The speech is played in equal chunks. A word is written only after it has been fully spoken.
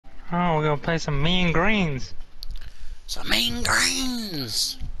Oh, we're gonna play some Mean Greens. Some Mean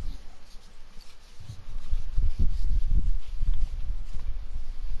Greens!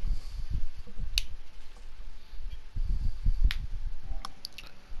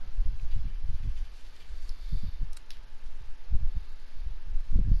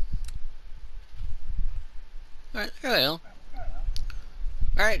 Alright, there we go.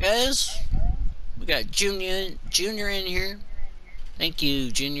 Alright, guys. We got Junior in here. Thank you,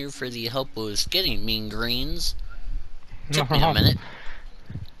 Junior, for the help with getting Mean Greens. Took me a minute.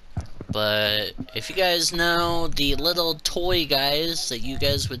 But if you guys know the little toy guys that you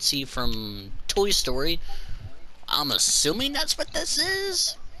guys would see from Toy Story, I'm assuming that's what this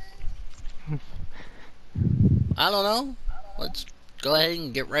is? I don't know. Let's go ahead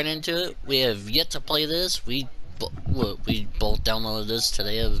and get right into it. We have yet to play this. We both downloaded this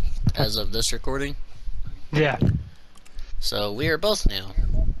today as of this recording. Yeah. So we are both new.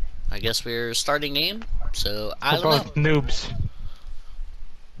 I guess we're starting game. So I We're don't both know. noobs.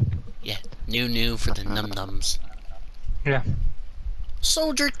 Yeah, new for the num-nums. Yeah.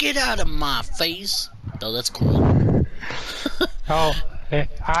 Soldier, get out of my face. Oh, that's cool. Oh,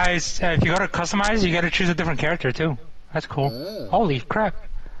 if you go to customize, you gotta choose a different character too. That's cool. Oh. Holy crap.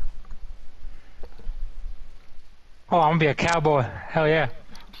 Oh, I'm gonna be a cowboy. Hell yeah.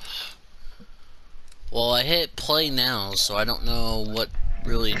 Well, I hit play now, so I don't know what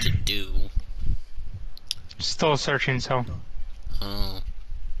really to do. Still searching, so. Oh.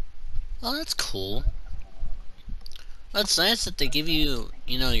 Oh, that's cool. That's nice that they give you,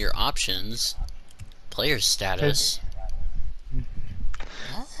 you know, your options. Player status.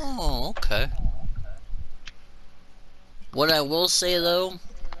 Oh, okay. What I will say, though,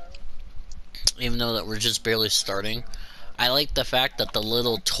 even though that we're just barely starting, I like the fact that the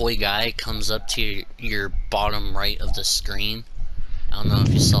little toy guy comes up to your bottom right of the screen. I don't know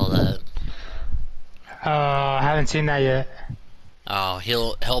if you saw that. I haven't seen that yet. Oh,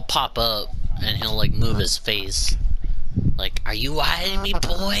 he'll pop up and he'll like move his face. Like, are you eyeing me,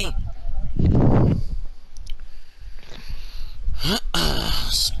 boy?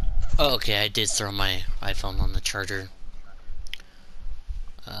 Okay, I did throw my iPhone on the charger.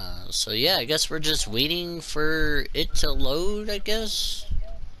 So yeah, I guess we're just waiting for it to load, I guess.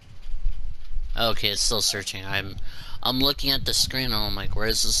 Okay, it's still searching. I'm looking at the screen and I'm like, where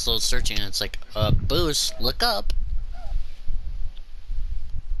is it still searching? And it's like, Boost, look up.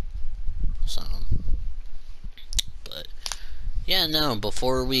 So, but yeah, no,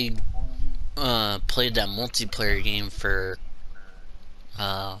 before we played that multiplayer game for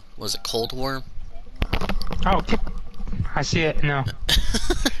was it Cold War? Oh, I see it now.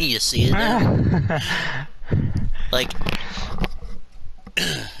 You see it now? Like,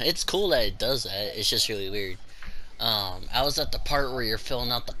 it's cool that it does that. It's just really weird. I was at the part where you're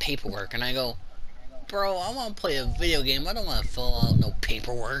filling out the paperwork, and I go, bro, I want to play a video game. I don't want to fill out no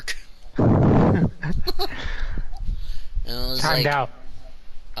paperwork. And it was Timed like, out.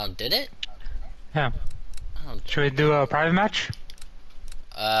 oh, did it? Yeah. Oh, Should we do a private match?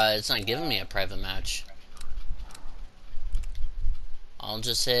 it's not giving me a private match. I'll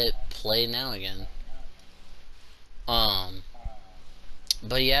just hit play now again.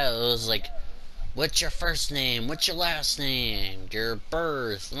 But yeah, it was like, what's your first name? What's your last name? Your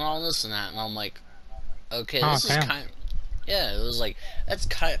birth? And all this and that. And I'm like, okay, this is kind of... Yeah, it was like, that's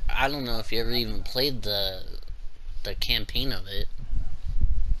kind of... I don't know if you ever even played the campaign of it.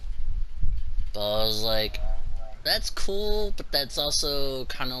 But I was like, that's cool, but that's also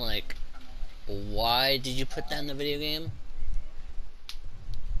kind of like, why did you put that in the video game?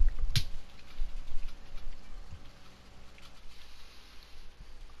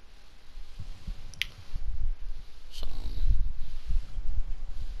 So,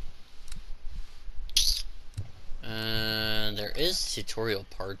 there is tutorial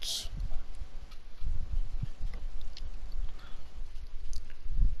parts.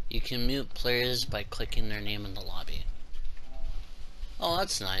 You can mute players by clicking their name in the lobby. Oh,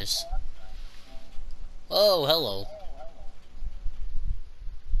 that's nice. Oh, hello.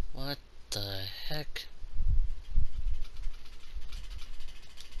 What the heck?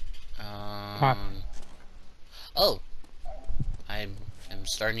 Oh, I am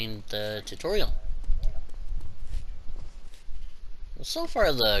starting the tutorial. Well, so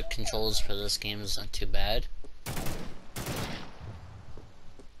far the controls for this game is not too bad.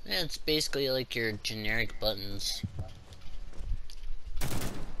 Yeah, it's basically like your generic buttons.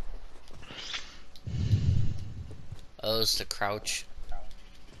 Oh, it's the crouch.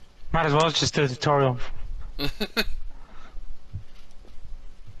 Might as well just do a tutorial.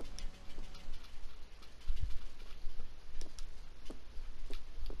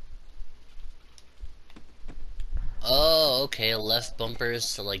 Oh, okay, left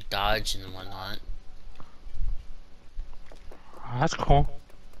bumpers to like dodge and whatnot. Oh, that's cool.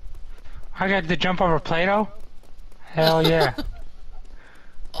 I got to jump over Play-Doh? Hell yeah.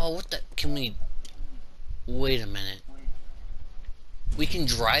 Oh, what the? Can we... Wait a minute. We can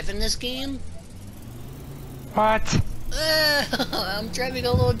drive in this game? What? I'm driving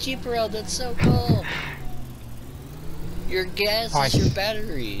a little Jeep around, that's so cool. Your gas is your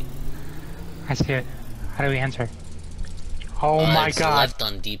battery. I see it. How do we enter? Oh my it's god. left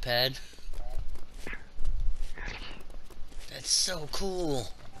on D-pad. That's so cool.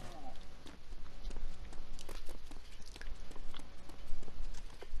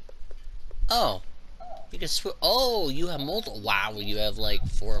 Oh. You can switch. Oh, you have multiple. Wow, you have like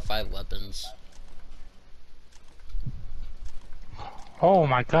 4 or 5 weapons. Oh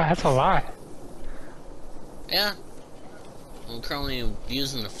my god, that's a lot. Yeah. I'm currently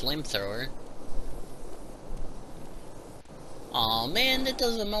using the flamethrower. Aw, man, that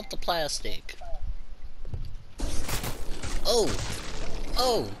doesn't melt the plastic. Oh!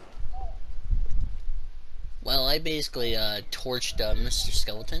 Oh! Well, I basically, torched, Mr.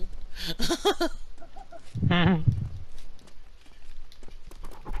 Skeleton.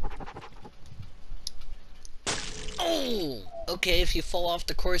 Oh! Okay, if you fall off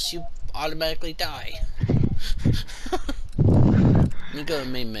the course, you automatically die. Let me go to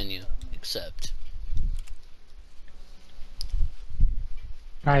main menu. Accept.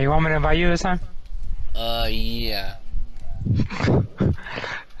 Alright, you want me to invite you this time? Yeah.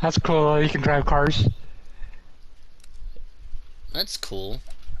 That's cool, you can drive cars. That's cool.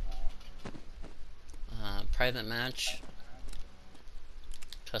 Private match.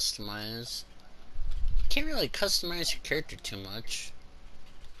 Customize. Can't really customize your character too much.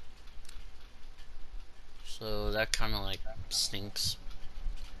 So that kind of like stinks.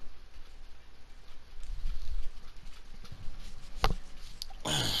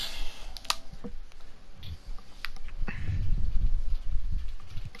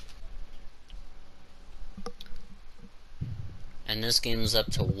 And this game's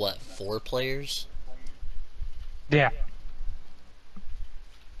up to what, 4 players? Yeah.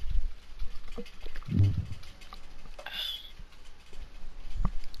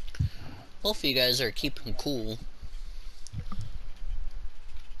 Both of you guys are keeping cool.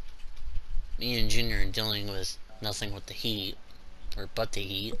 Me and Junior are dealing with nothing with the heat, or but the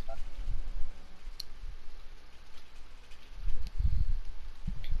heat.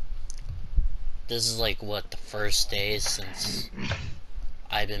 This is like, what, the first day since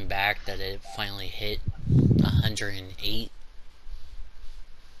I've been back that it finally hit 108.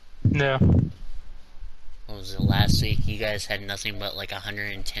 No. What was it, last week? You guys had nothing but like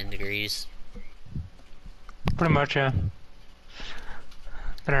 110 degrees. Pretty much, yeah.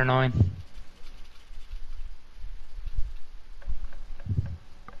 They're annoying.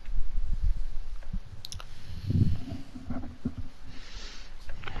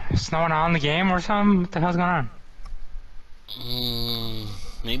 Snowing on the game or something? What the hell's going on?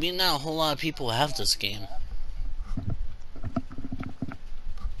 Maybe not a whole lot of people have this game.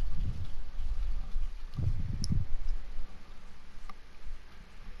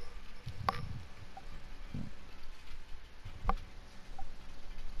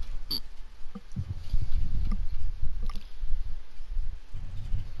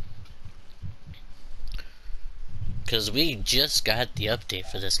 Because we just got the update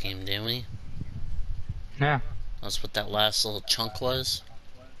for this game, didn't we? Yeah. That's what that last little chunk was?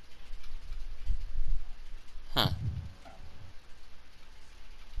 Huh.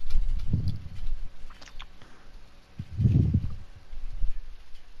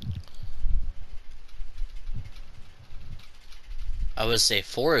 I would say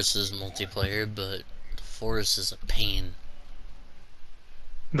Forest is multiplayer, but Forest is a pain.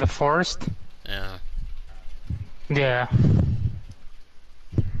 The Forest? Yeah. Yeah.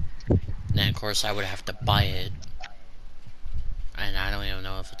 Then of course I would have to buy it. And I don't even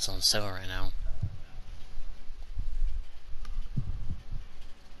know if it's on sale right now.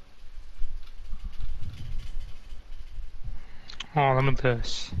 Oh, let me do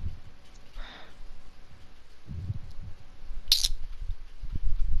this.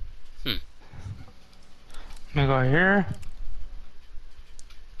 Let me go here.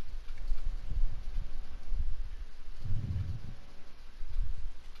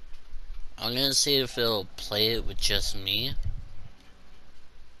 I'm gonna see if it'll play it with just me.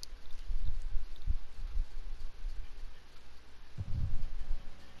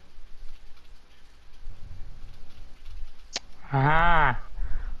 Ah,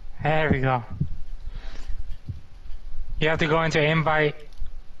 there we go. You have to go into invite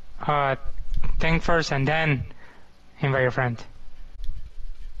thing first and then Invite your friend.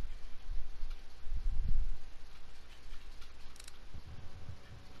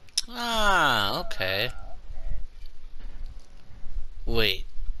 Ah, okay. Wait.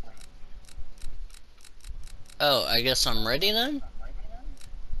 Oh, I guess I'm ready then?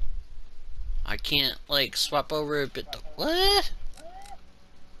 I can't, like, swap over a bit. What?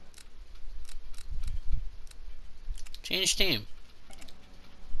 Change team.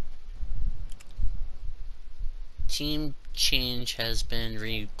 Team change has been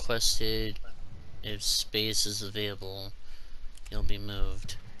requested. If space is available, you'll be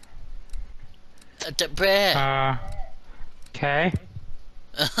moved. Okay.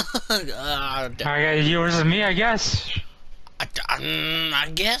 You versus me, I guess.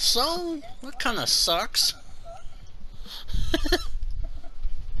 I guess so. That kind of sucks.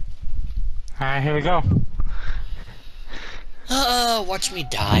 Alright, here we go. Watch me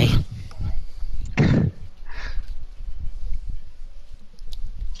die.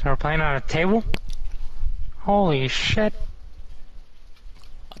 So we're playing on a table? Holy shit.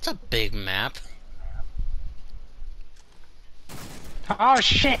 That's a big map. Oh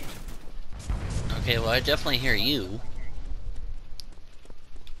shit! Okay, well I definitely hear you.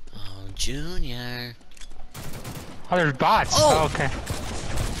 Oh, Junior. Oh, there's bots. Oh. Okay.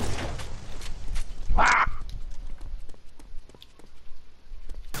 Ah!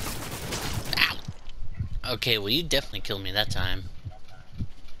 Ow. Okay, well you definitely killed me that time.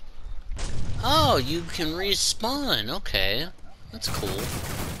 Oh, you can respawn. Okay, that's cool.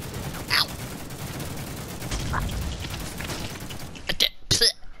 Ow.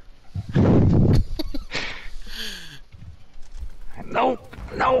 No,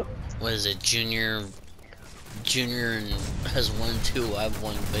 no. What is it, Junior? Junior and has won 2. I've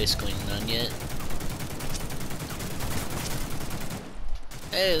won basically none yet.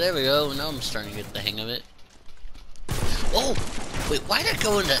 Hey, there we go. Now I'm starting to get the hang of it. Oh, wait, why did I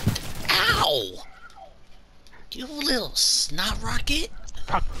go into? Ow! You little snot rocket!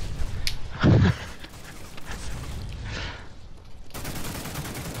 Fuck.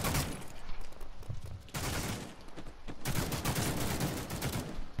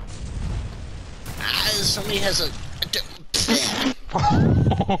 Somebody has a...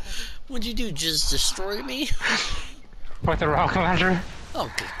 What'd you do, just destroy me? With the rocket launcher? Oh,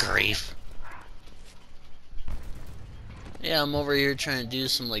 good grief. Yeah, I'm over here trying to do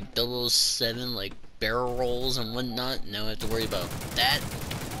some, like, 007, like, barrel rolls and whatnot. Now I have to worry about that.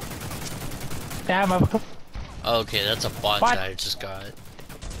 Damn, Okay, that's a bot that I just got.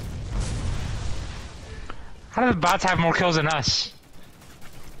 How do the bots have more kills than us?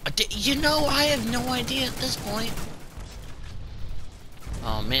 You know, I have no idea at this point.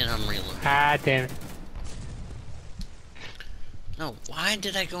 Oh man, I'm reloading. Ah, damn it. No, why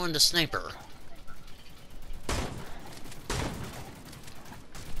did I go into sniper?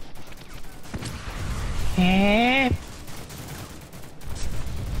 Eh?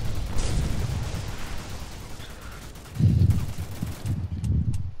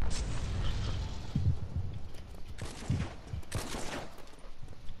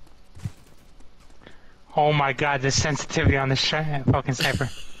 Oh my god, the sensitivity on this fucking sniper.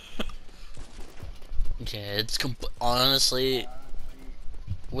 Yeah, it's honestly,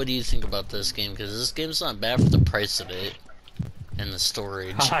 what do you think about this game? Because this game's not bad for the price of it and the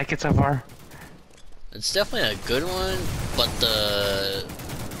storage. I like it so far. It's definitely a good one, but the...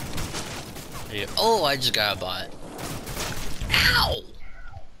 Oh, I just got a bot. Ow!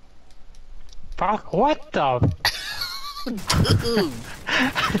 Fuck, what the? Dude!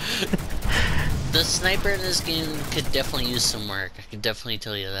 The sniper in this game could definitely use some work. I can definitely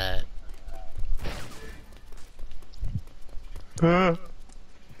tell you that.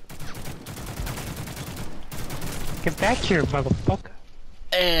 Get back here, motherfucker.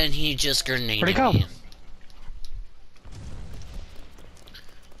 And he just grenaded Where'd he go? me.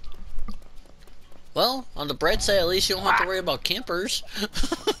 Well, on the bright side, at least you don't have to worry about campers.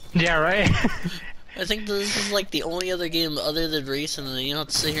 Yeah, right? I think this is like the only other game other than racing that you don't have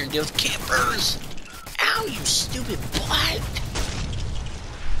to sit here and deal with campers. Ow, you stupid bot!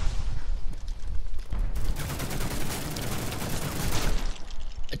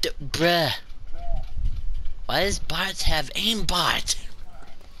 Bruh. Why does bots have aimbot?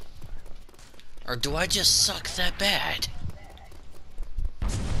 Or do I just suck that bad?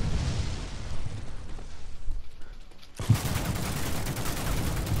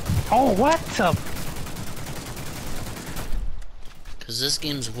 Oh, what the? Cause this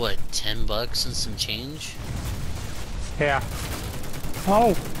game's what, $10 and some change? Yeah.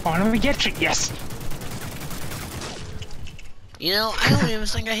 Oh, let me get you. Yes. You know, I don't even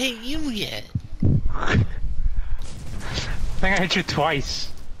think I hit you yet. think I hit you twice.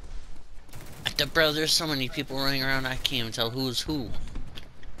 Bro, there's so many people running around, I can't even tell who's who.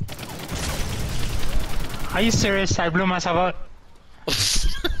 Are you serious? I blew myself up.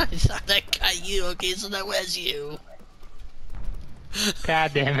 I thought I got you. Okay, so that was you.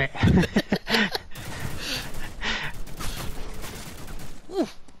 God damn it.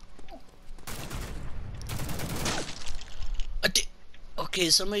 Okay,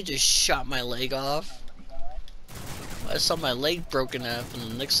 somebody just shot my leg off. I saw my leg broken up,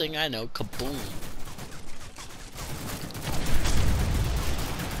 and the next thing I know, kaboom.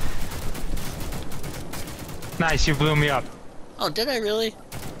 Nice, you blew me up. Oh, did I really?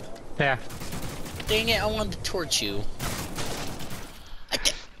 Yeah. Dang it, I wanted to torch you.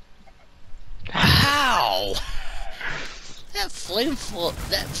 How? That flamethrower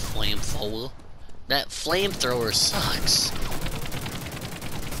sucks.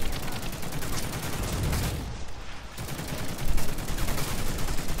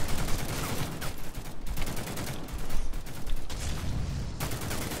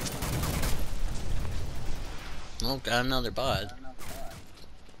 Oh, got another bot.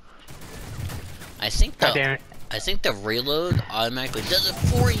 I think the reload automatically does it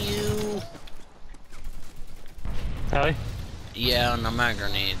for you. Really? Yeah, no my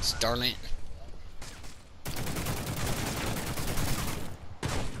grenades. Darn it.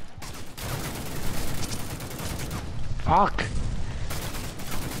 Fuck.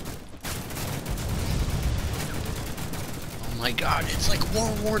 Oh my god, it's like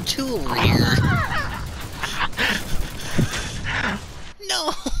World War II over here.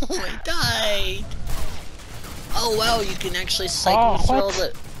 No, I died. Oh wow, you can actually cycle through all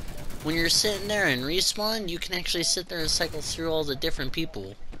the... When you're sitting there and respawn, you can actually sit there and cycle through all the different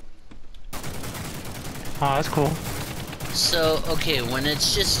people. Oh, that's cool. So, okay, when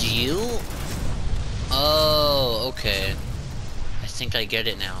it's just you... Oh, okay. I think I get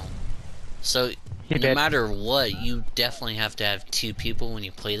it now. So, no matter what, you definitely have to have 2 people when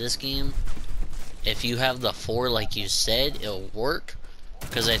you play this game. If you have the 4 like you said, it'll work.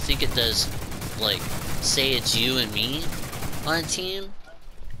 Because I think it does, like, say it's you and me on a team.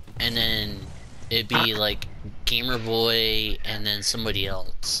 And then it'd be like Gamer Boy and then somebody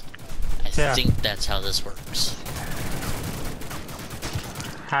else. I think that's how this works.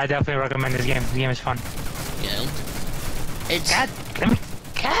 I definitely recommend this game. This game is fun. Yeah.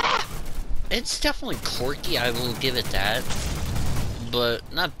 It's definitely quirky, I will give it that.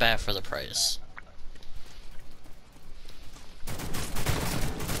 But not bad for the price.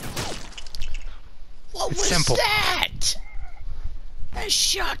 What was that? That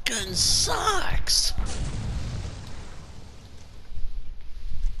shotgun sucks.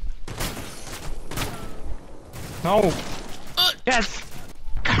 No. Yes.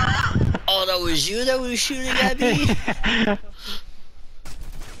 Oh, that was you that was shooting at me?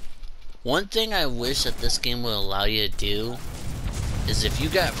 One thing I wish that this game would allow you to do is if you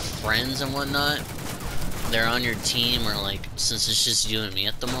got friends and whatnot, they're on your team, or like, since it's just you and me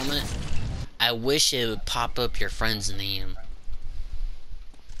at the moment, I wish it would pop up your friend's name.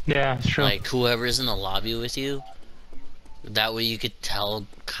 Yeah, it's true. Like, whoever's in the lobby with you. That way you could tell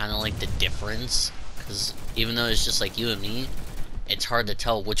kind of like the difference. Because even though it's just like you and me, it's hard to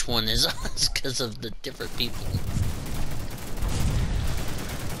tell which one is us because of the different people.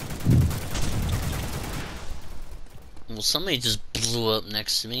 Well, somebody just blew up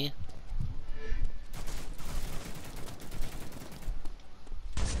next to me.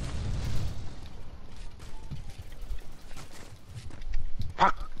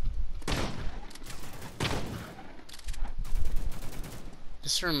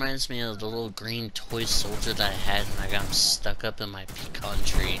 This reminds me of the little green toy soldier that I had when I got him stuck up in my pecan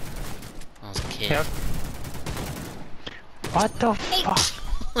tree when I was a kid. Yep. What the fuck?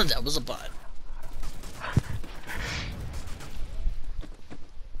 That was a bot.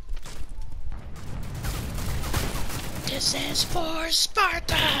 This is for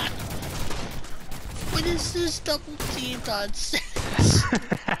Sparta! What is this double T nonsense?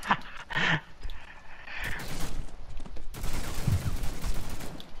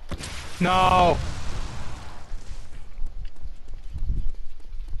 No!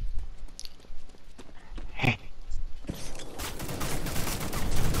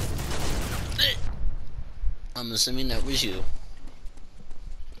 I'm assuming that was you.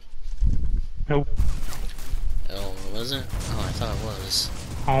 Nope. Oh, was it? Oh, I thought it was.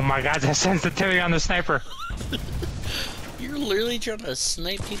 Oh my god, that sensitivity on the sniper. You're literally trying to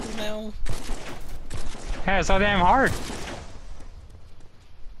snipe people now? Yeah, it's so damn hard.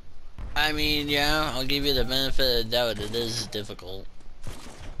 I mean, yeah, I'll give you the benefit of the doubt. It is difficult.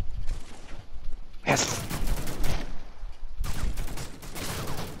 Yes.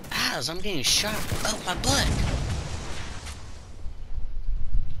 Guys, I'm getting shot up my butt.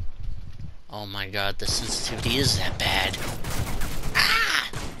 Oh my god, the sensitivity is that bad. Ah!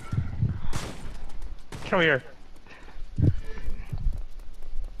 Get over here.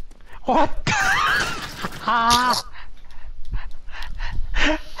 What? Ah!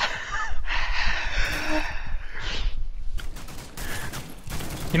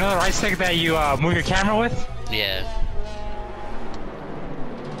 You know the right stick that you move your camera with? Yeah.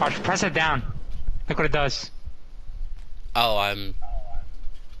 Watch, press it down. Look what it does. Oh, I'm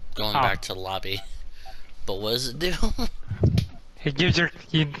going back to the lobby. But what does it do? It gives your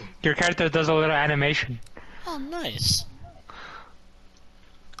character does a little animation. Oh, nice.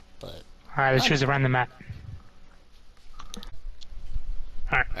 But Alright, let's choose a random map.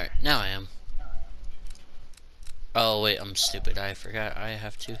 Alright, now I am. Oh wait, I'm stupid. I forgot I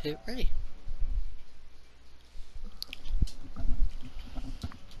have to hit ready.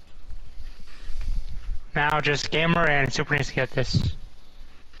 Now just Gamer and Super needs to get this.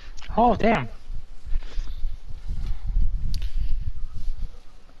 Oh, damn.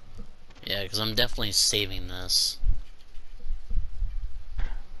 Yeah, because I'm definitely saving this.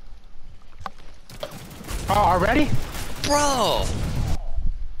 Oh, already? Bro!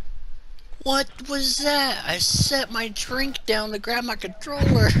 What was that? I set my drink down to grab my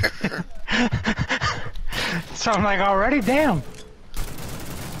controller. So I'm like, already? Damn.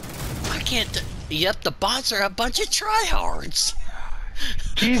 I can't. Yep, the bots are a bunch of tryhards.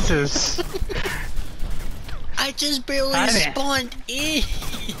 Jesus. I just barely spawned in.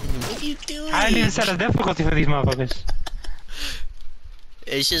 What are you doing? I didn't even set a difficulty for these motherfuckers.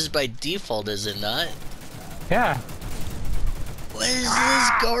 It's just by default, is it not? Yeah. What is this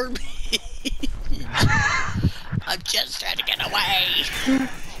garbage? I'm just trying to get away.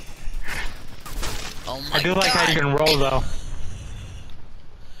 Oh my god. I do like how you can roll though.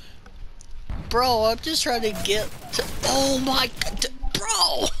 Bro, I'm just trying to get to. Oh my god.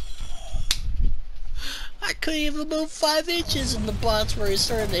 Bro! I couldn't even move 5 inches and the bots were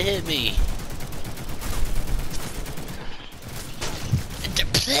starting to hit me.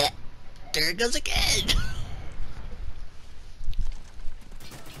 There it goes again.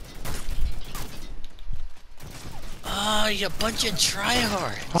 Oh, you bunch of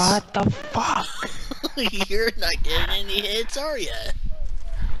tryhards. What the fuck? You're not getting any hits, are ya?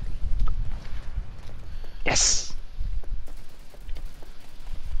 Yes.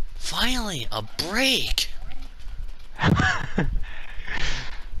 Finally, a break.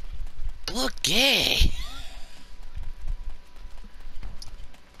 Look gay.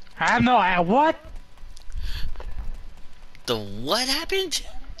 I have no idea. What? The what happened?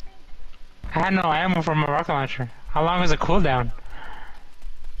 I had no ammo for my rocket launcher. How long was the cooldown?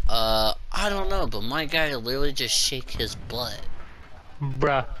 I don't know, but my guy literally just shake his butt.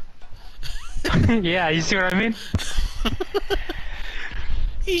 Bruh. Yeah, you see what I mean?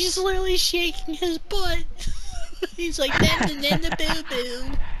 He's literally shaking his butt. He's like, nana boo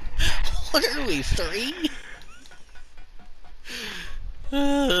boo. What are we, 3?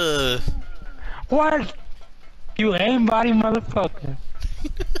 What? You aimbody motherfucker.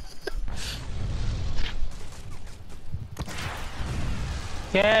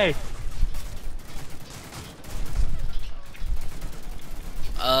 Yay!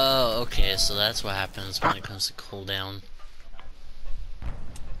 Oh, okay, so that's what happens when it comes to cooldown.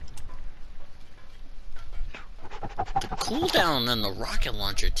 The cooldown on the rocket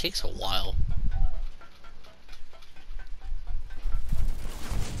launcher takes a while.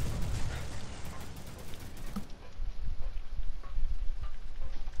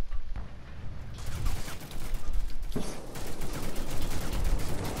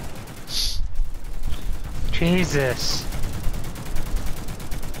 Jesus.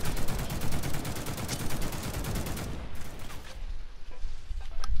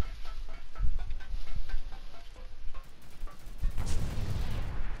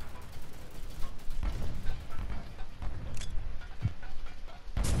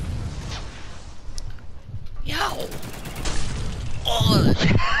 Yo! Oh,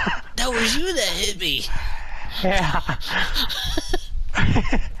 that was you that hit me. Yeah.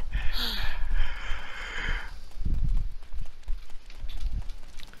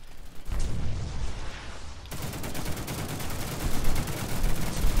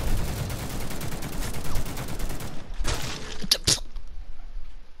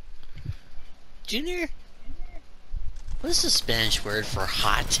 Junior? What's the Spanish word for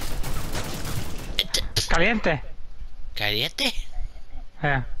hot? Caliente. Caliente?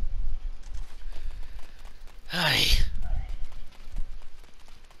 Yeah. Ay.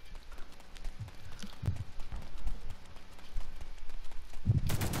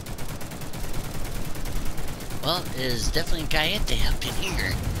 Well, it is definitely Gaiete up in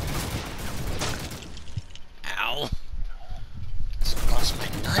here. Ow. So I lost my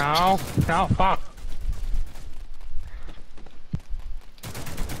nut. No, fuck.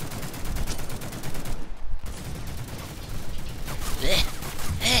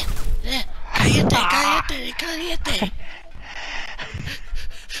 Cállate.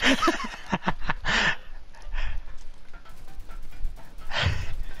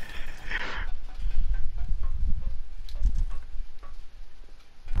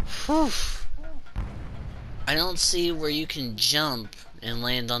 I don't see where you can jump and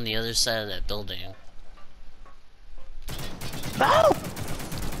land on the other side of that building. No!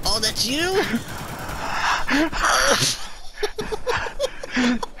 Oh, that's you?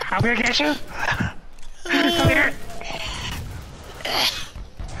 I'm gonna get you. Come here.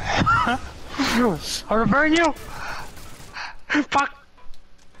 I'm gonna burn you. Fuck.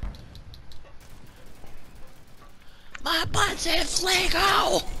 My butt's in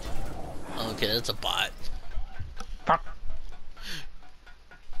Flago! Okay, that's a bot. Fuck.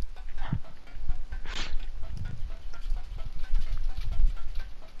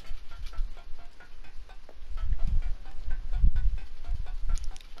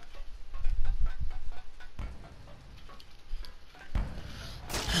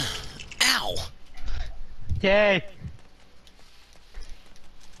 Ow! Yay.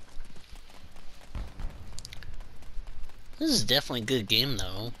 This is definitely a good game,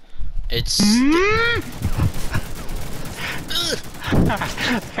 though. It's...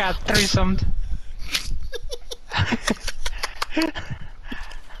 Got threesomed.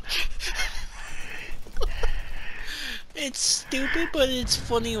 It's stupid, but it's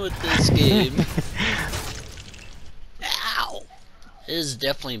funny with this game. Ow! It is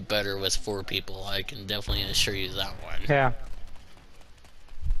definitely better with 4 people, I can definitely assure you that one. Yeah.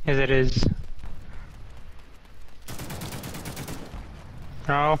 Yes, it is.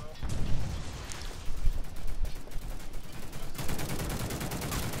 No.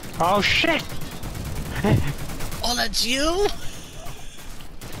 Oh shit! Oh, that's you?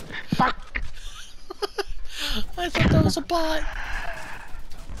 Fuck! I thought that was a bot.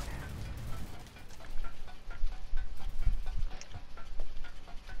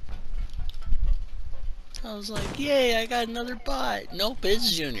 I was like, yay, I got another bot. Nope,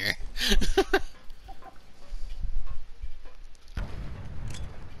 it's Junior.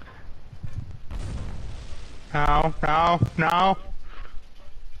 No, no, no.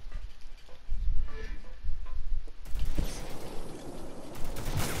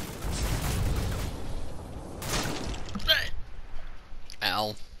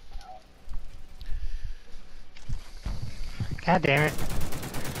 Ow. God damn it.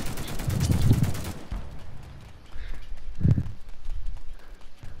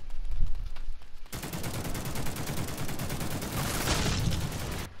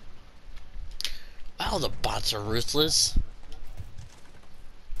 Wow, the bots are ruthless.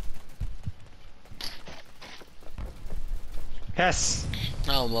 Yes.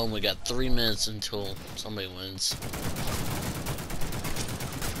 Oh, well, we got 3 minutes until somebody wins.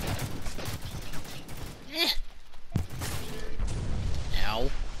 Ow.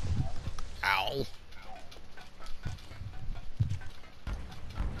 Ow.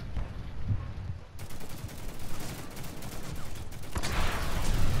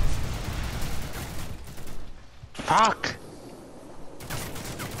 Fuck.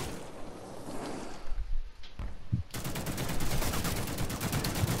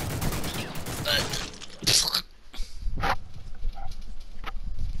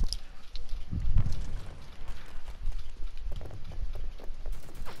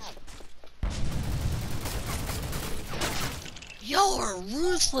 You're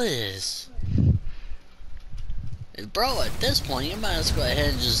ruthless! Bro, at this point, you might as well go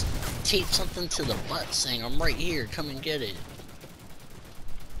ahead and just tape something to the butt saying, I'm right here, come and get it.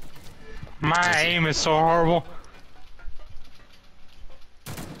 My aim is so horrible.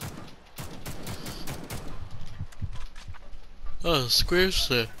 Oh, squares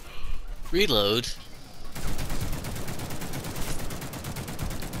to reload.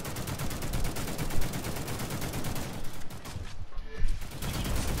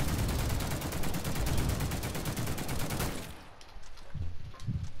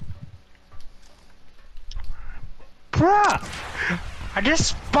 Bruh! I just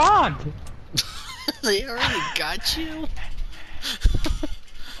spawned! They already got you?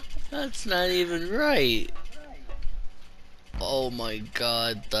 That's not even right. Oh my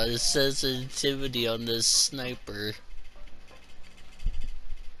god, the sensitivity on this sniper.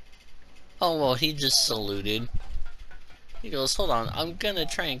 Oh well, he just saluted. He goes, hold on, I'm gonna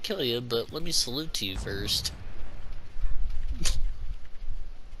try and kill you, but let me salute to you first.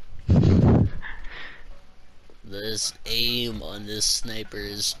 This aim on this sniper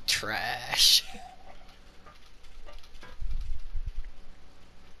is trash.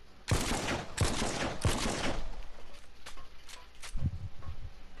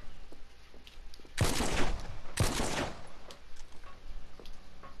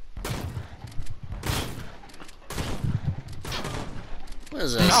 What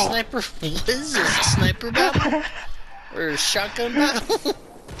is that? No. Sniper? What is this? A sniper battle? Or a shotgun battle?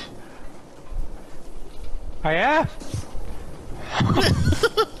 Oh yeah?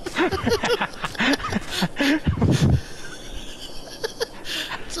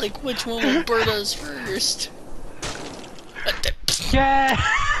 It's like, which one will burn us first? Yeah!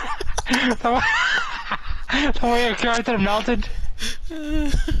 The way your character melted.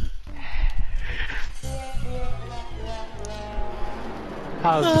 That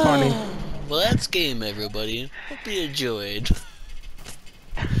was funny. Well, that's game, everybody. Hope you enjoyed.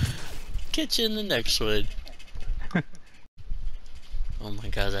 Catch you in the next one. Oh my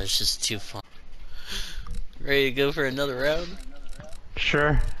god, that's just too fun. Ready to go for another round?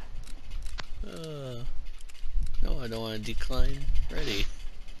 Sure. No, I don't want to decline. Ready.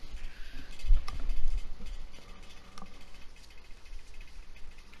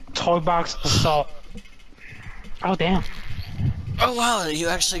 Toy box assault. Oh damn. Oh wow, you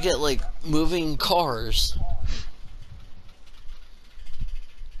actually get like moving cars.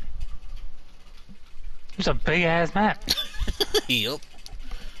 It's a big ass map. Yup.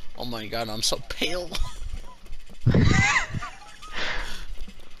 Oh my god, I'm so pale.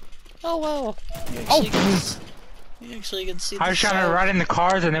 Oh wow. You actually can see the I was trying to ride in the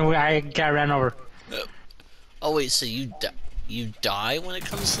cars and then I got ran over. Oh wait, so you die when it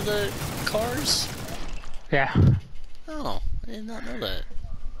comes to the cars? Yeah. Oh, I did not know that.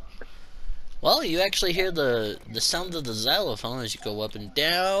 Well, you actually hear the sound of the xylophone as you go up and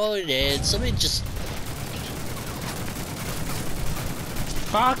down, and somebody just...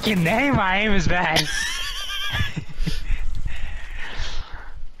 Fucking name, my aim is bad.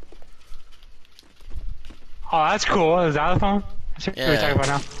 Oh, that's cool. The xylophone? That's what we're talking about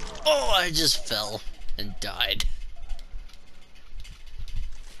now. Oh, I just fell and died.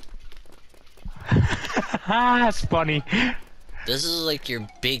 That's funny. This is like your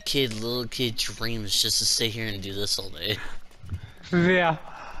big kid, little kid dreams, just to sit here and do this all day. Yeah.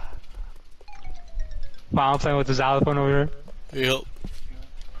 Wow, I'm playing with the xylophone over here. Yep.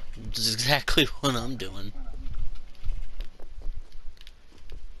 This is exactly what I'm doing.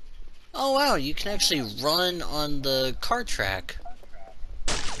 Oh wow, you can actually run on the car track.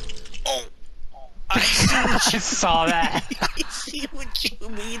 Oh! I see what I saw that. I see what you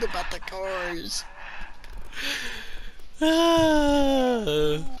mean about the cars.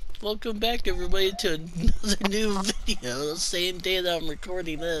 Welcome back everybody to another new video, the same day that I'm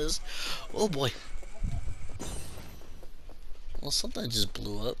recording this. Oh boy. Well, something just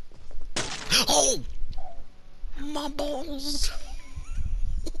blew up. Oh! My balls!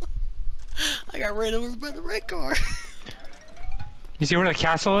 I got ran over by the red car. You see where the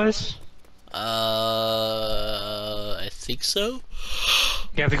castle is? I think so.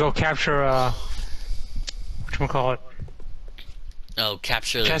 You have to go capture, whatchamacallit? Oh,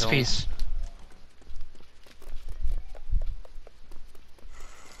 capture the chess piece.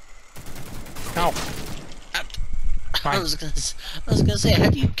 No. I was gonna say, how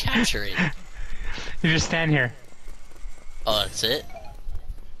do you capture it? You just stand here. Oh, that's it?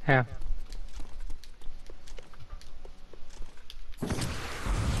 Yeah.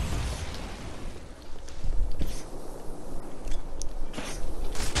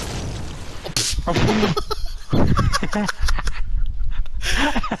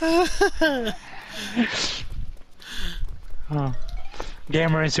 Oh.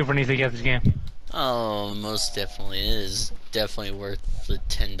 Gamer and Super need to get this game. Oh, most definitely. It is definitely worth the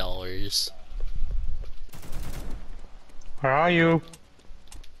 $10. Where are you?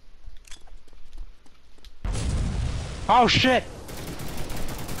 Oh shit!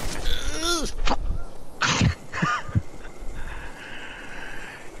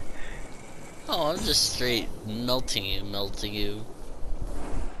 Oh, I'm just straight melting you.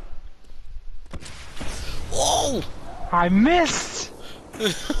 Whoa! I missed!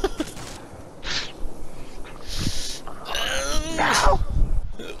 No!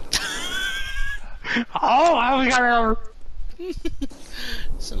 Oh, I only got ran over.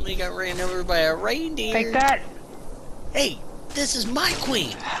 Somebody got ran over by a reindeer. Take that! Hey, this is my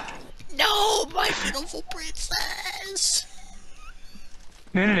queen! No, my beautiful princess!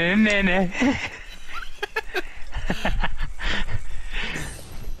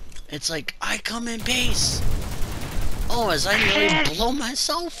 It's like, I come in peace! Oh, as I nearly blow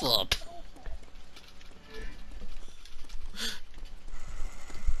myself up!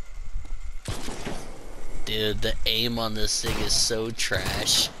 Dude, the aim on this thing is so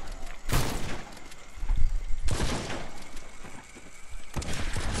trash.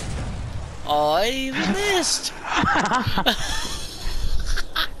 Oh, I even missed!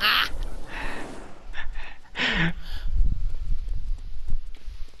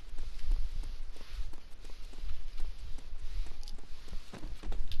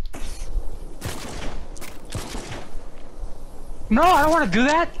 No, I don't want to do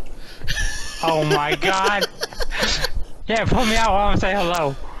that! Oh my god! Yeah, put me out while I'm saying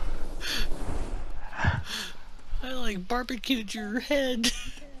hello. I like barbecued your head.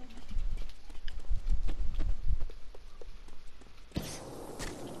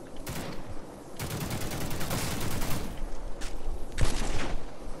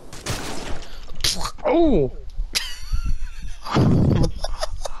 Oh!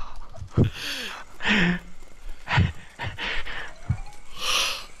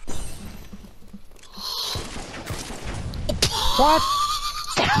 What?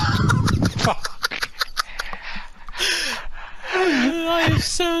 Fuck. I am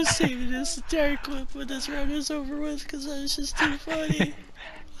so saving this entire clip when this round is over with because that's just too funny.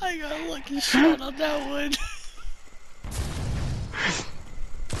 I got a lucky shot on that one.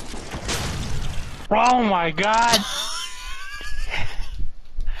 Oh my god!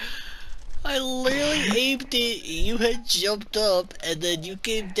 I literally aimed it, you had jumped up, and then you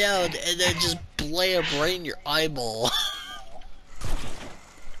came down, and then just blam right in your eyeball.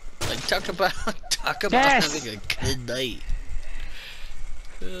 Like, talk about Yes! having a good night.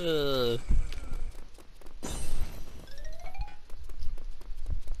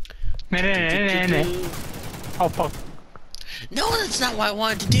 Oh fuck. No, that's not what I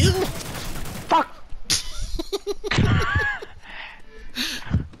wanted to do! Fuck!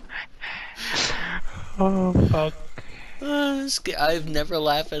 Oh fuck. I've never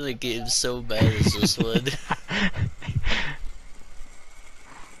laughed at a game so bad as this one.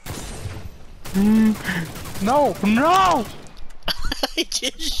 No! No! I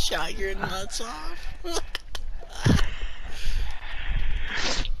just shot your nuts off.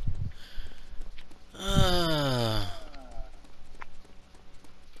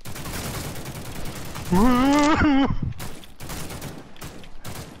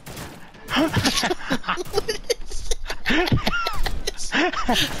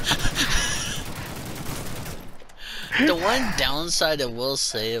 The one downside I will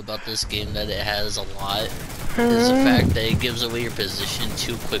say about this game that it has a lot is the fact that it gives away your position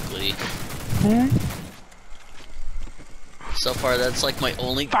too quickly. So far, that's like my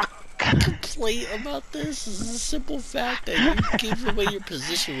only complaint about this is the simple fact that you give away your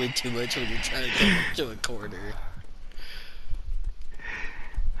position way too much when you're trying to come up to a corner.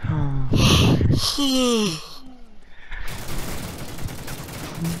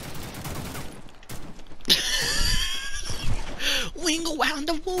 Wing around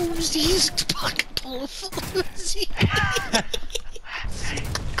the woosies, pocket full of floozies.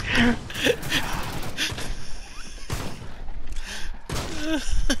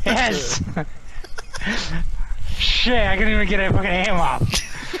 Yes! Shit, I couldn't even get a fucking aim off.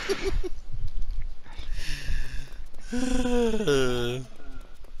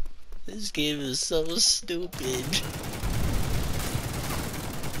 This game is so stupid.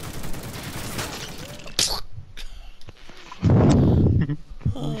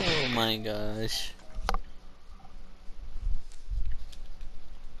 Oh my gosh.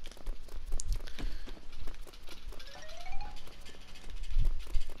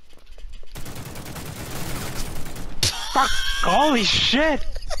 Fuck! Holy shit!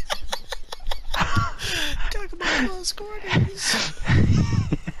 Talk about close quarters.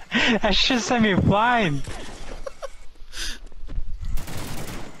 That shit sent me flying.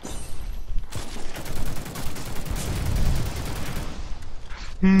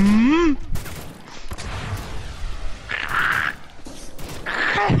 Hmm.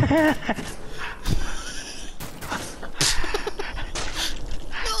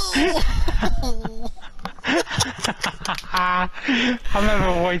 No. I'm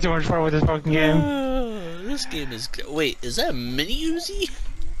having way too much fun with this fucking game. This game is. Wait, is that a mini Uzi?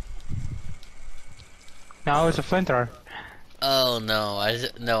 No, it's a flamethrower. Oh no,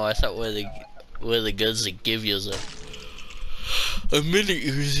 I thought one of the guns they give you is a mini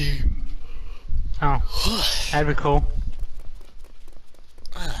Uzi. Oh, that'd be cool.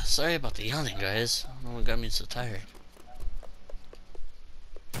 Sorry about the yawning, guys. I don't know what got me so tired.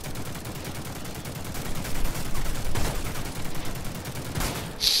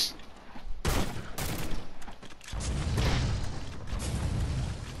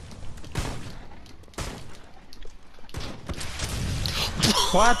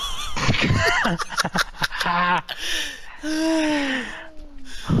 What? Oh,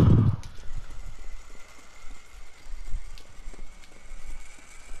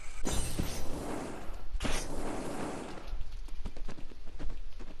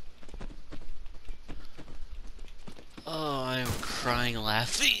 I'm crying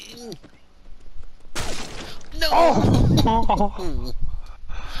laughing. No! Oh.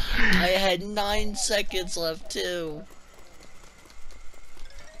 I had 9 seconds left too.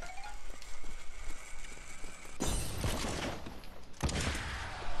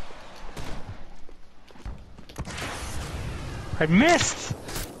 I missed.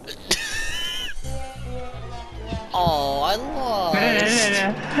 Oh, I lost.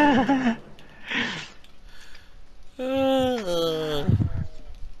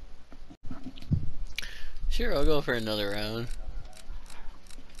 Sure, I'll go for another round.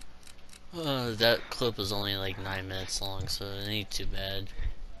 That clip was only like 9 minutes long, so it ain't too bad.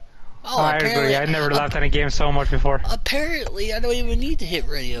 Oh, I agree. I never laughed at a game so much before. Apparently, I don't even need to hit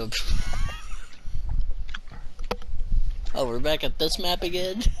ready up. Oh, we're back at this map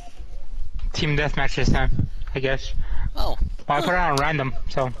again? Team deathmatch this time, I guess. Oh. Well, I put it on random,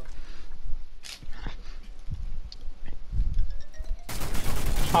 so.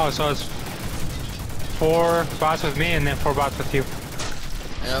 Oh, so it's 4 bots with me and then 4 bots with you.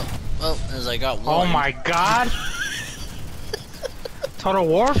 Yep. Well, as I got 1. Oh my god! Total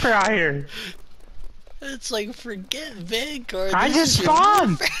warfare out here! It's like, forget Vanguard. I just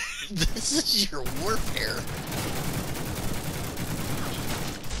spawned! This is your warfare.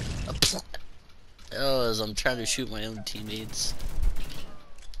 Oh, as I'm trying to shoot my own teammates.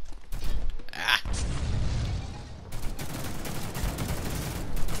 Ah.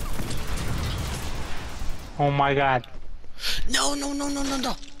 Oh my god. No, no, no, no, no,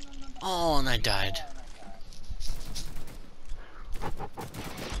 no. Oh, and I died.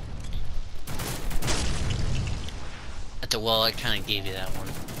 Well, I kind of gave you that one.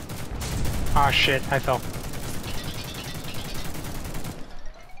 Oh shit, I fell.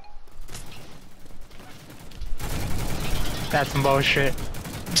 That's some bullshit.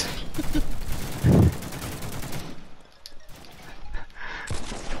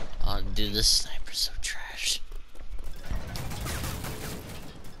 Oh, dude, this sniper's so trash.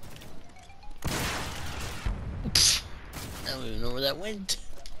 Pfft, I don't even know where that went.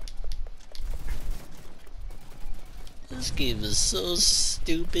 This game is so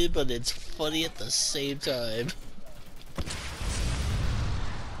stupid, but it's funny at the same time.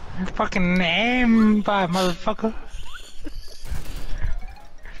 Fucking aim, motherfucker.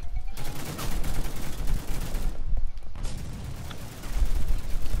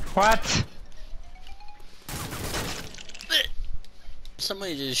 What?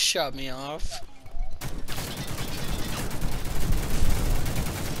 Somebody just shot me off.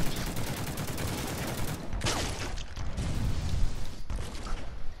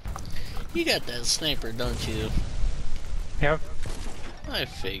 You got that sniper, don't you? Yep. I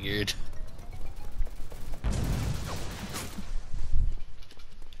figured.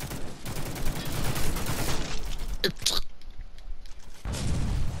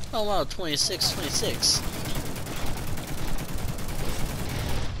 Oh wow, 26.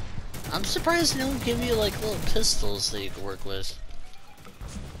 I'm surprised they don't give you like little pistols that you can work with.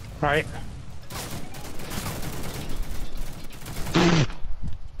 Right.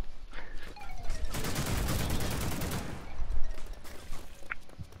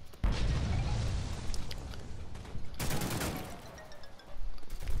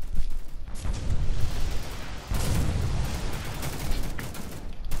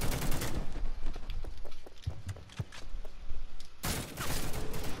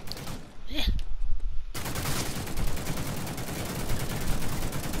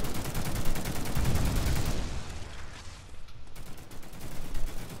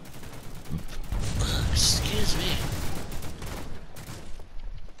 Excuse me.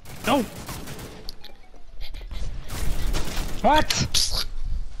 No. What?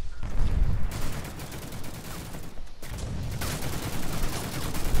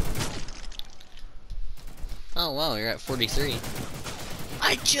 Oh wow, you're at 43.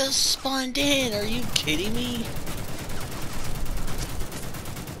 I just spawned in, are you kidding me?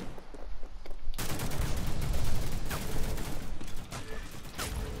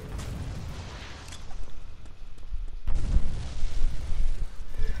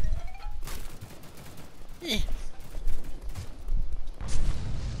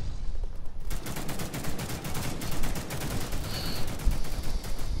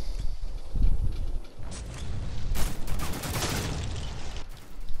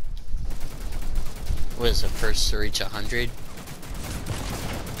 What is it, first to reach 100?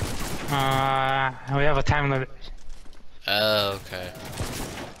 We have a time limit. Oh, okay.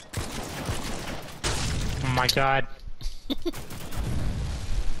 Oh my god.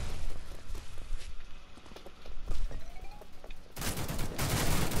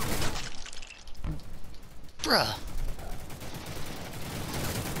 Bruh.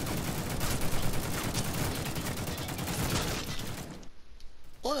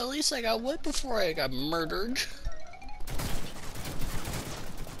 Well, at least I got wet before I got murdered.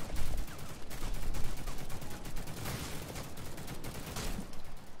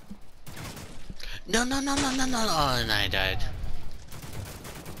 No, no, no, no, no, no, oh, and I died.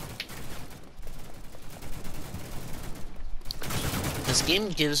 This game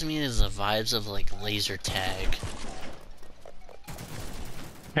gives me the vibes of, like, laser tag.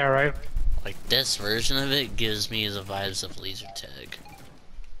 Yeah, right? Like, this version of it gives me the vibes of laser tag.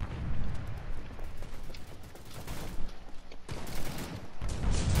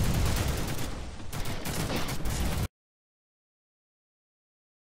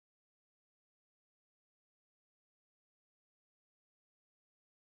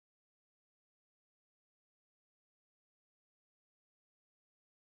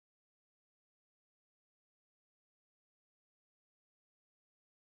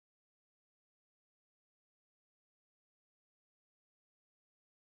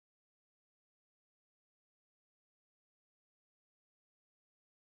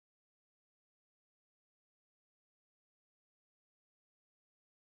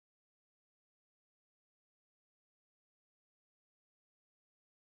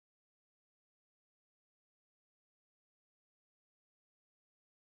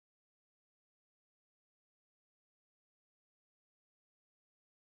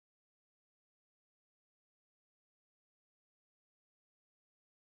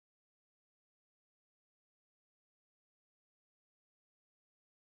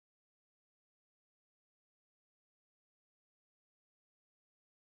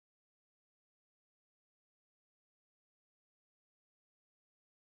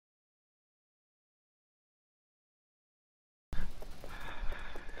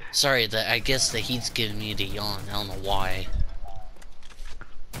 Sorry, I guess the heat's giving me the yawn. I don't know why.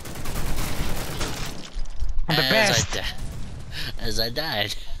 I'm the best. As I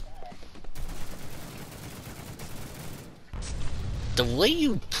died. The way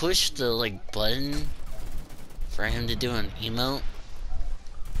you push the, like, button for him to do an emote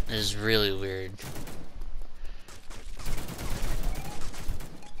is really weird.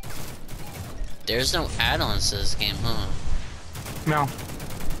 There's no add-ons to this game, huh? No.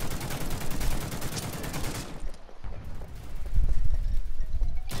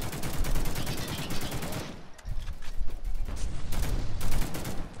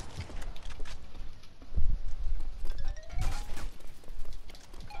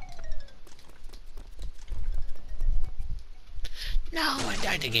 No, I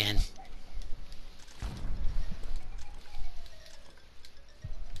died again.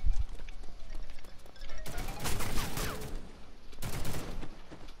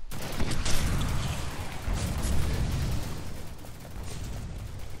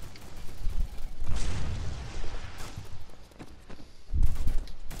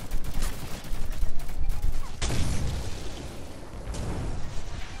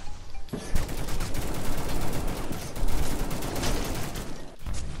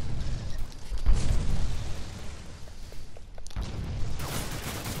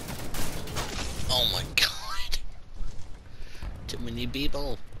 Oh my god. Too many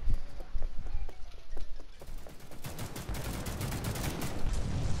people.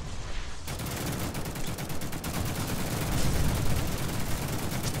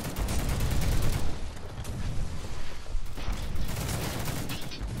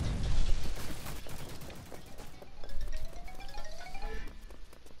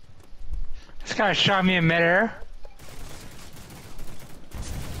 This guy shot me in midair.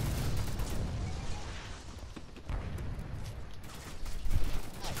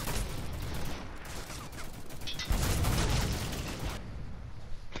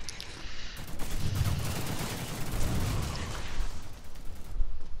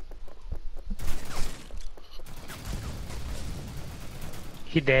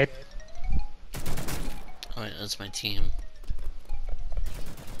 He dead. Oh wait, that's my team.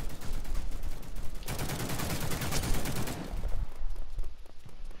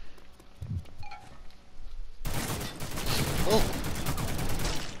 Oh!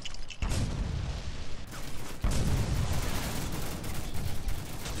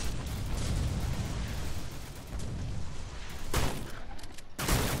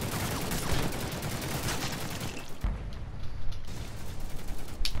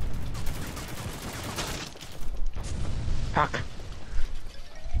 Fuck.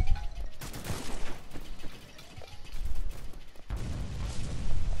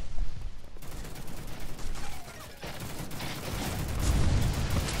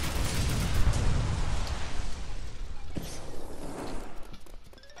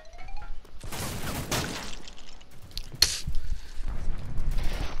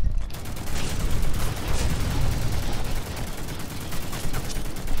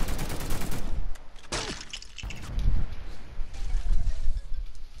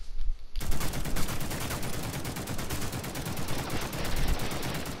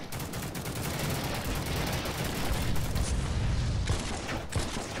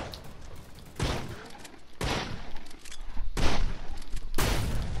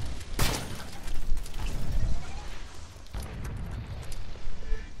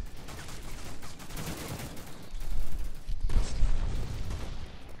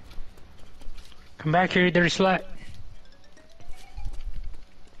 Come back here, you dirty slut.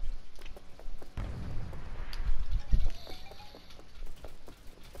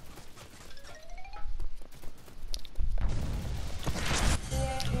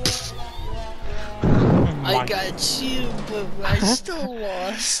 I got you, but I still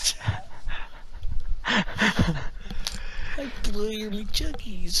lost. I blew your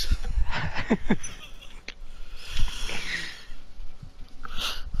McChuckies.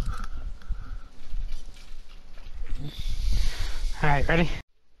 Alright, ready?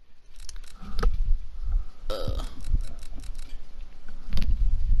 I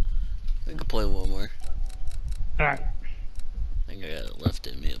can play one more. Alright. I think I got it left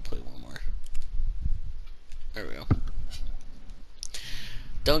in me to play one more. There we go.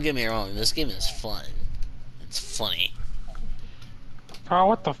 Don't get me wrong, this game is fun. It's funny. Oh,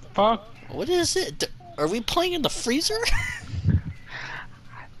 what the fuck? What is it? Are we playing in the freezer?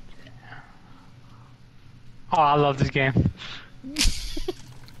 Oh, I love this game.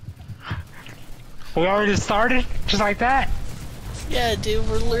 We already started? Just like that? Yeah, dude,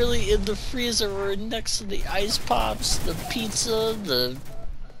 we're literally in the freezer. We're next to the ice pops, the pizza, the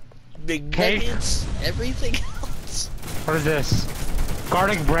big nuggets, everything else. What is this?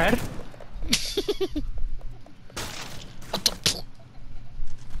 Garlic bread?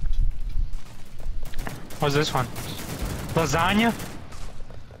 What's this one? Lasagna?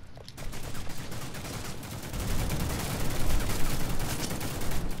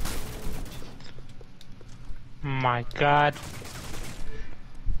 My god.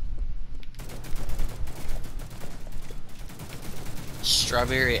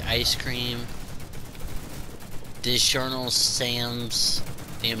 Strawberry ice cream. DiGiorno Sam's.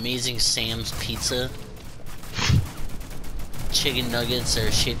 The Amazing Sam's Pizza. Chicken nuggets that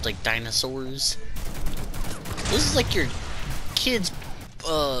are shaped like dinosaurs. This is like your kid's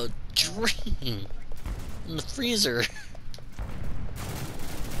dream in the freezer.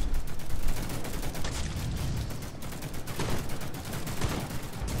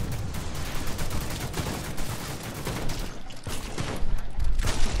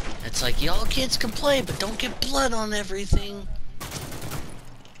 It's like, y'all kids can play, but don't get blood on everything.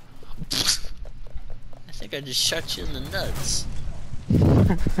 I think I just shot you in the nuts.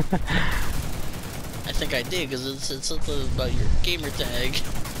 I think I did, because it said something about your gamer tag.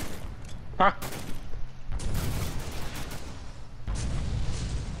 Huh?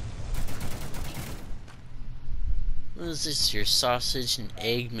 What is this, your sausage and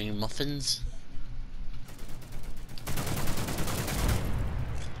egg McMuffins?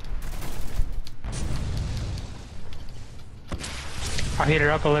 I'll heat it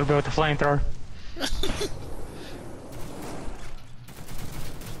up a little bit with the flamethrower.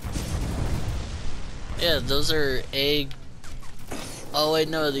 Yeah, those are egg. Oh wait,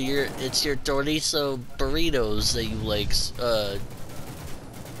 no, it's your chorizo burritos that you like,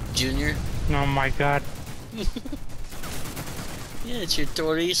 Junior. Oh my god. Yeah, it's your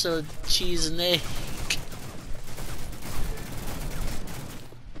chorizo, cheese, and egg.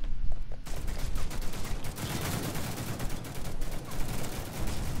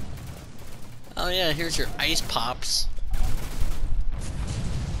 Oh yeah, here's your ice pops.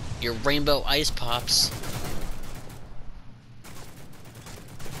 Your rainbow ice pops.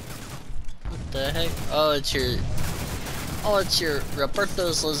 What the heck? Oh, it's your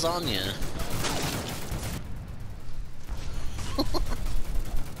Roberto's lasagna.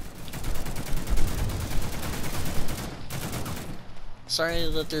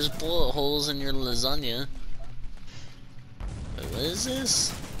 Sorry that there's bullet holes in your lasagna. Wait, what is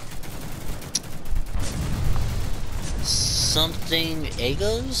this? Something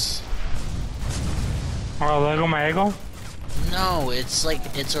Eggos? Oh, Lego my Eggo? No, it's like,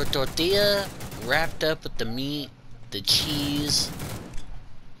 it's a tortilla wrapped up with the meat the cheese,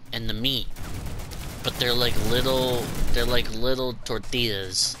 and the meat. But they're like little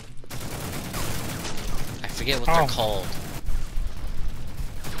tortillas. I forget what they're called.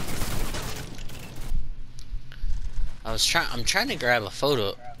 I'm trying to grab a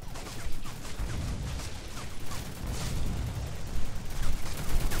photo.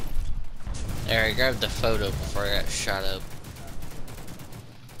 There, I grabbed the photo before I got shot up.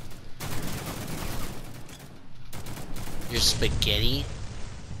 Your spaghetti?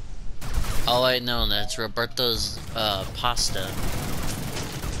 Oh wait, no, that's Roberto's pasta.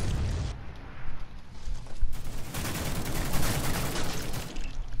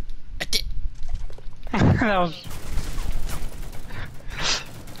 I did. That was.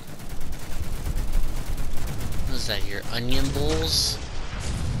 What is that? Your onion bowls?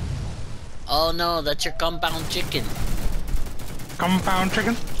 Oh no, that's your compound chicken. Compound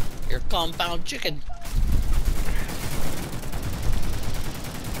chicken? Your compound chicken.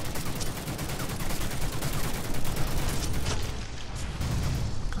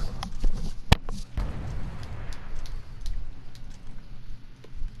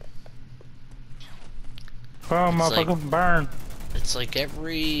 Oh, motherfucker, like, burn. It's like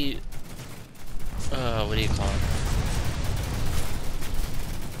every... what do you call it?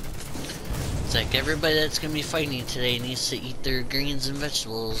 It's like everybody that's gonna be fighting today needs to eat their greens and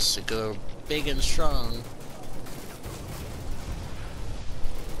vegetables to go big and strong.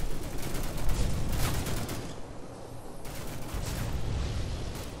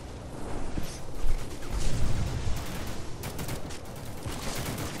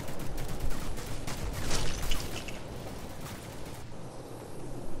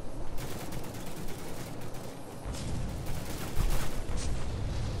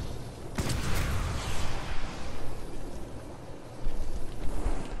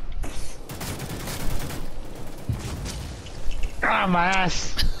 Ah, my ass.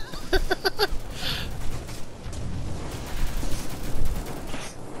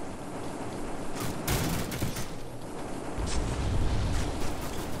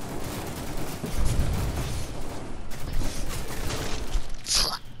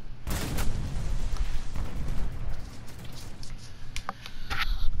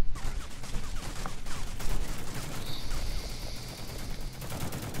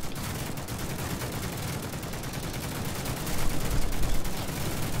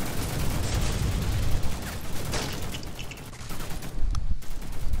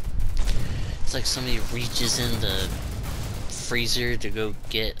 It's like somebody reaches in the freezer to go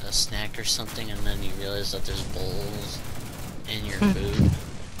get a snack or something, and then you realize that there's bowls in your food.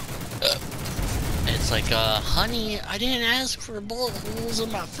 It's like, honey, I didn't ask for bowls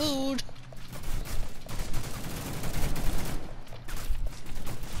in my food.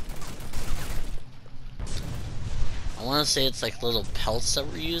 I want to say it's like little pelts that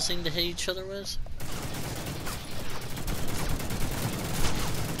we're using to hit each other with.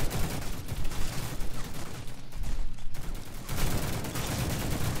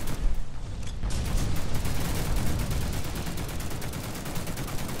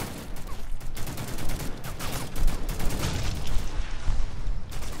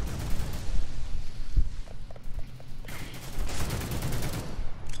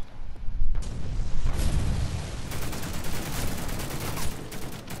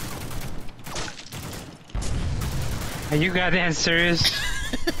 Are you goddamn serious?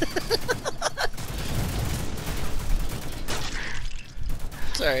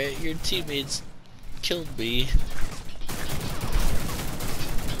 It's alright, your teammates killed me.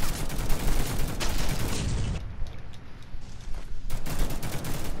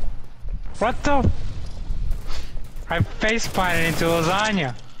 What the? I face planted into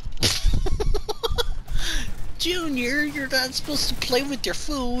lasagna. Junior, you're not supposed to play with your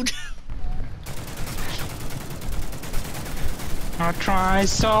food. I try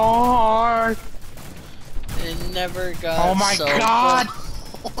so hard. It never got oh my so god!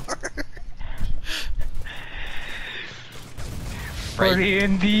 But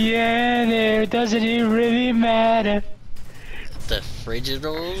in the end, it doesn't even really matter. The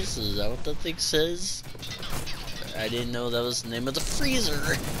Frigidals? Is that what that thing says? I didn't know that was the name of the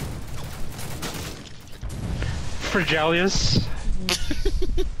freezer. Frigelius.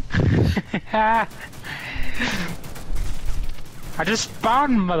 I just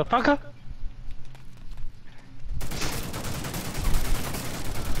spawned, motherfucker.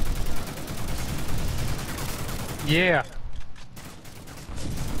 Yeah.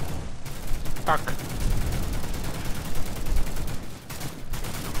 Fuck.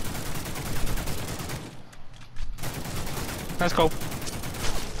 Let's go.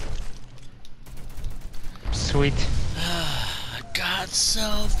 Sweet. It's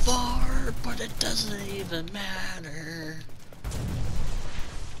so far, but it doesn't even matter.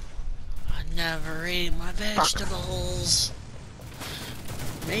 I never eat my vegetables.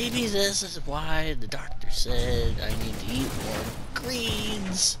 Maybe this is why the doctor said I need to eat more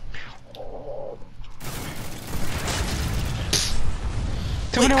greens.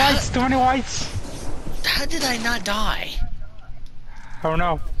 Too many whites, too many whites. How did I not die? I don't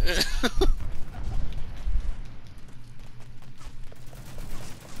know.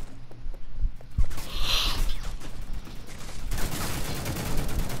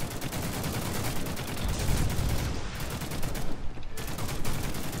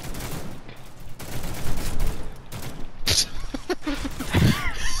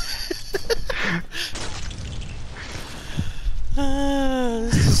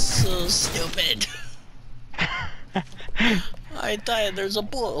 This is so stupid. I died. There's a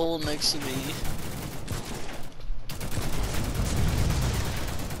bullet hole next to me.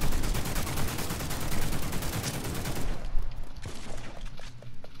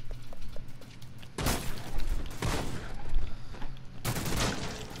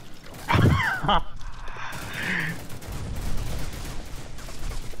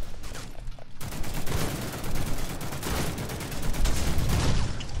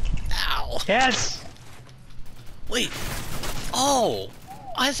 Ow. Yes. Wait. Oh.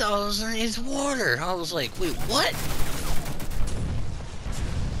 I thought I was underneath water. I was like, wait, what?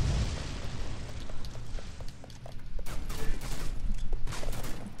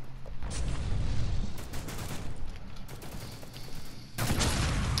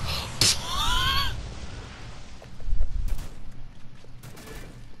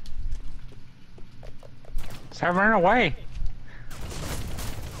 Stop running away.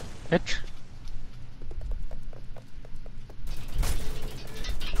 Bitch.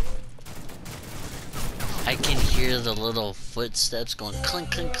 I can hear the little footsteps going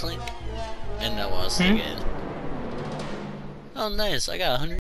clink, clink, clink. And that was again. Oh, nice. I got 100.